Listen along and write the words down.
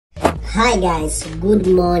Hi guys, good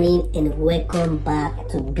morning and welcome back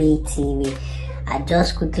to BTV. I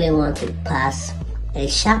just quickly want to pass a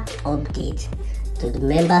sharp update to the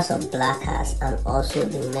members of Black House and also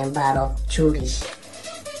the member of Jurist.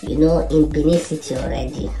 You know, in Benin City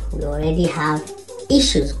we already have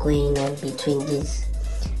issues going on between these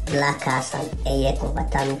Black House and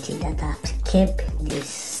confraternity that have kept the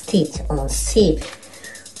state unsafe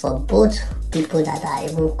for both people that are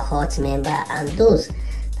even court member and those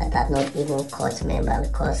that are not even court member,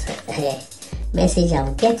 because message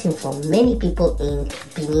I'm getting from many people in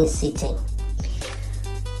Benin City,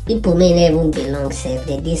 people may not even belong safe.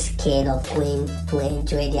 They're just scared of going to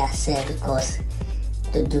enjoy themselves because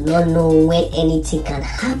they do not know when anything can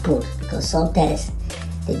happen, because sometimes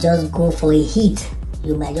they just go for a hit.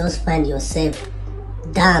 You might just find yourself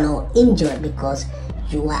down or injured because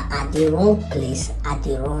you are at the wrong place at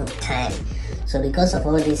the wrong time. So because of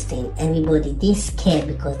all these things, everybody is scared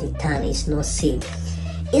because the town is not safe.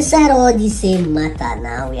 Inside all this same matter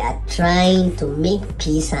now, we are trying to make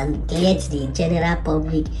peace and let the general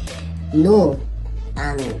public know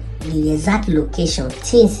and the exact location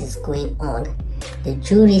things is going on. The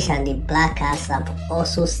Jurist and the Black House have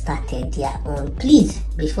also started their own. Please,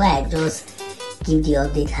 before I just give the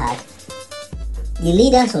update hard, the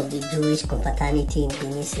leaders of the Jewish confraternity in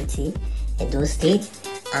Benin City, Edo State,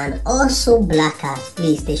 and also Black House,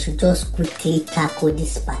 please, they should just quickly tackle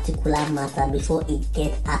this particular matter before it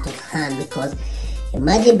gets out of hand. Because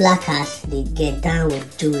imagine Black House, they get down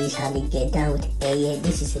with Jewish and they get down with Eye.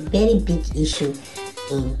 This is a very big issue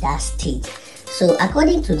in that state. So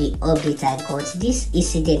according to the update I got, this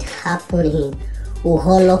incident happened in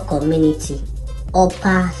Uholo community,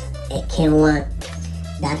 Upper Ekenwan,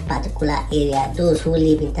 that particular area. Those who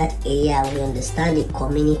live in that area will understand the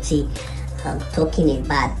community I'm talking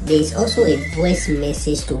about. There is also a voice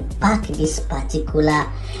message to back this particular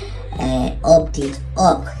update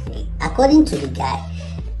up. According to the guy,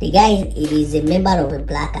 it is a member of the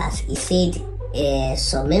Black House. He said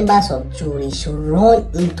some members of jury should run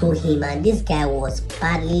into him, and this guy was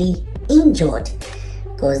badly injured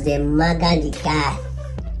because they maggot the guy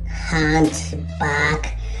hand,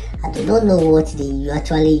 back. I do not know what they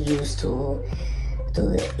actually use to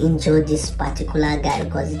injure this particular guy,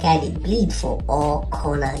 because the guy did bleed for all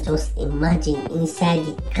corners. Just imagine inside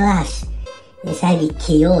the clash, inside the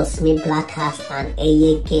chaos, me Black House and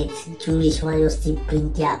Eye get Jewish one just still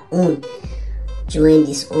bring their own during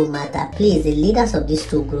this whole matter. Please, the leaders of these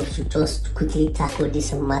two groups should just quickly tackle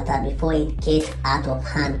this matter before it gets out of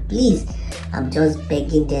hand. Please, I'm just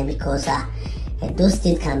begging them, because those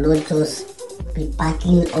states cannot just be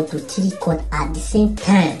battling up to 3 courts at the same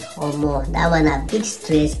time or more. That one a big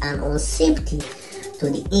stress and unsafety to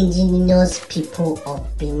the indigenous people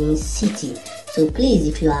of Benin City. So please,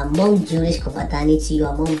 if you are among Jewish confraternity, you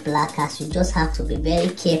are among Black House, you just have to be very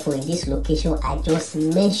careful in this location I just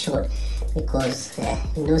mentioned, because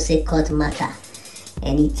you know, say court matter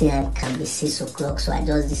anytime can be 6 o'clock. So I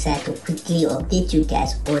just decided to quickly update you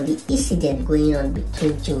guys on the incident going on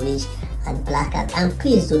between Jewish and Black House. And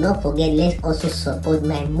please do not forget, let's also support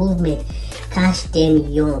my movement, Catch Them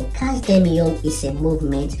Young. Catch Them Young is a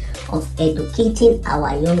movement of educating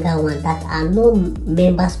our younger ones that are no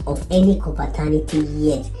members of any confraternity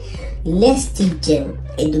yet. Let's teach them,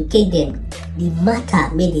 educate them the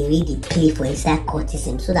matter, make they read the play for inside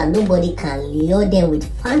courtism, so that nobody can lure them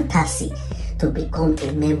with fantasy to become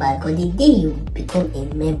a member. Because the day you become a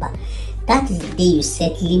member, that is the day you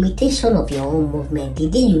set limitation of your own movement, the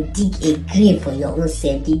day you dig a grave for your own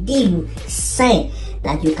self, the day you sign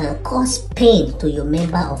that you can cause pain to your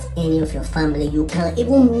member of any of your family. You can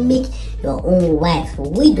even make your own wife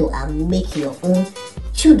widow and make your own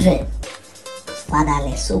children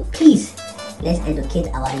fatherless. So please, let's educate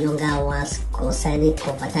our younger ones concerning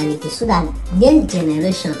confraternity, so that their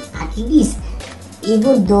generation, at least,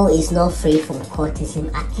 even though it's not free from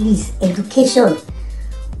courtism, at least education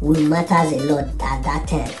will matters a lot at that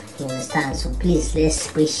time. You understand? So please,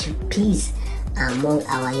 let's preach peace among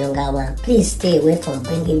our younger ones. Please stay away from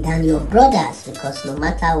bringing down your brothers, because no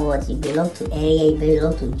matter what, you belong to area, you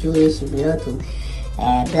belong to Jewish, you belong to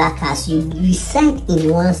Black House, you reside in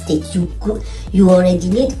one state, you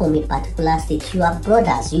originate from a particular state, you are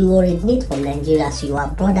brothers. You originate from Nigeria, so you are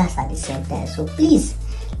brothers at the same time. So please,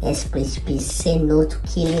 let's preach peace. Say no to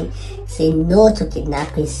killing, say no to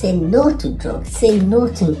kidnapping, say no to drugs, say no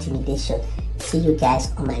to intimidation. See you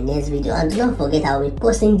guys on my next video, and do not forget I'll be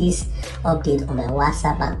posting this update on my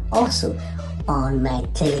WhatsApp and also on my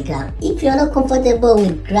Telegram. If you're not comfortable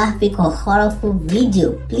with graphic or horrorful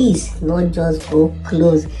video, please don't just go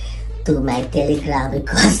close to my Telegram,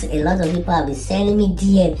 because a lot of people have been sending me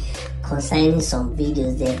DM concerning some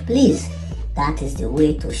videos there. Please, that is the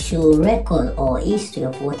way to show record or history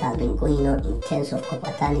of what has been going on in terms of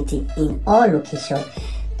confraternity in all locations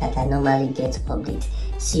that I normally get updates.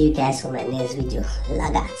 See you guys on my next video.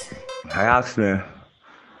 Lagat. I asked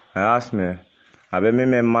me, I bet me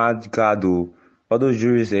mad God though. All those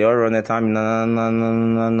jurists they all run at time.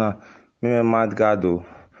 No. Me mad God though.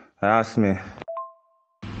 I asked me,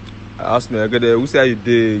 I get there. Who say you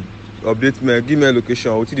did update me? Give me a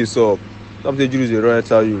location. What did they solve? Some of the jurists they run and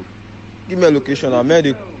tell you. Give me a location. I may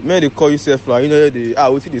they call yourself like you know they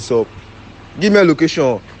what did they solve? Give me a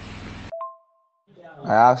location.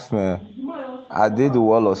 I asked me, I did the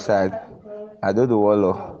wall outside. I did the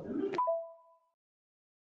wall.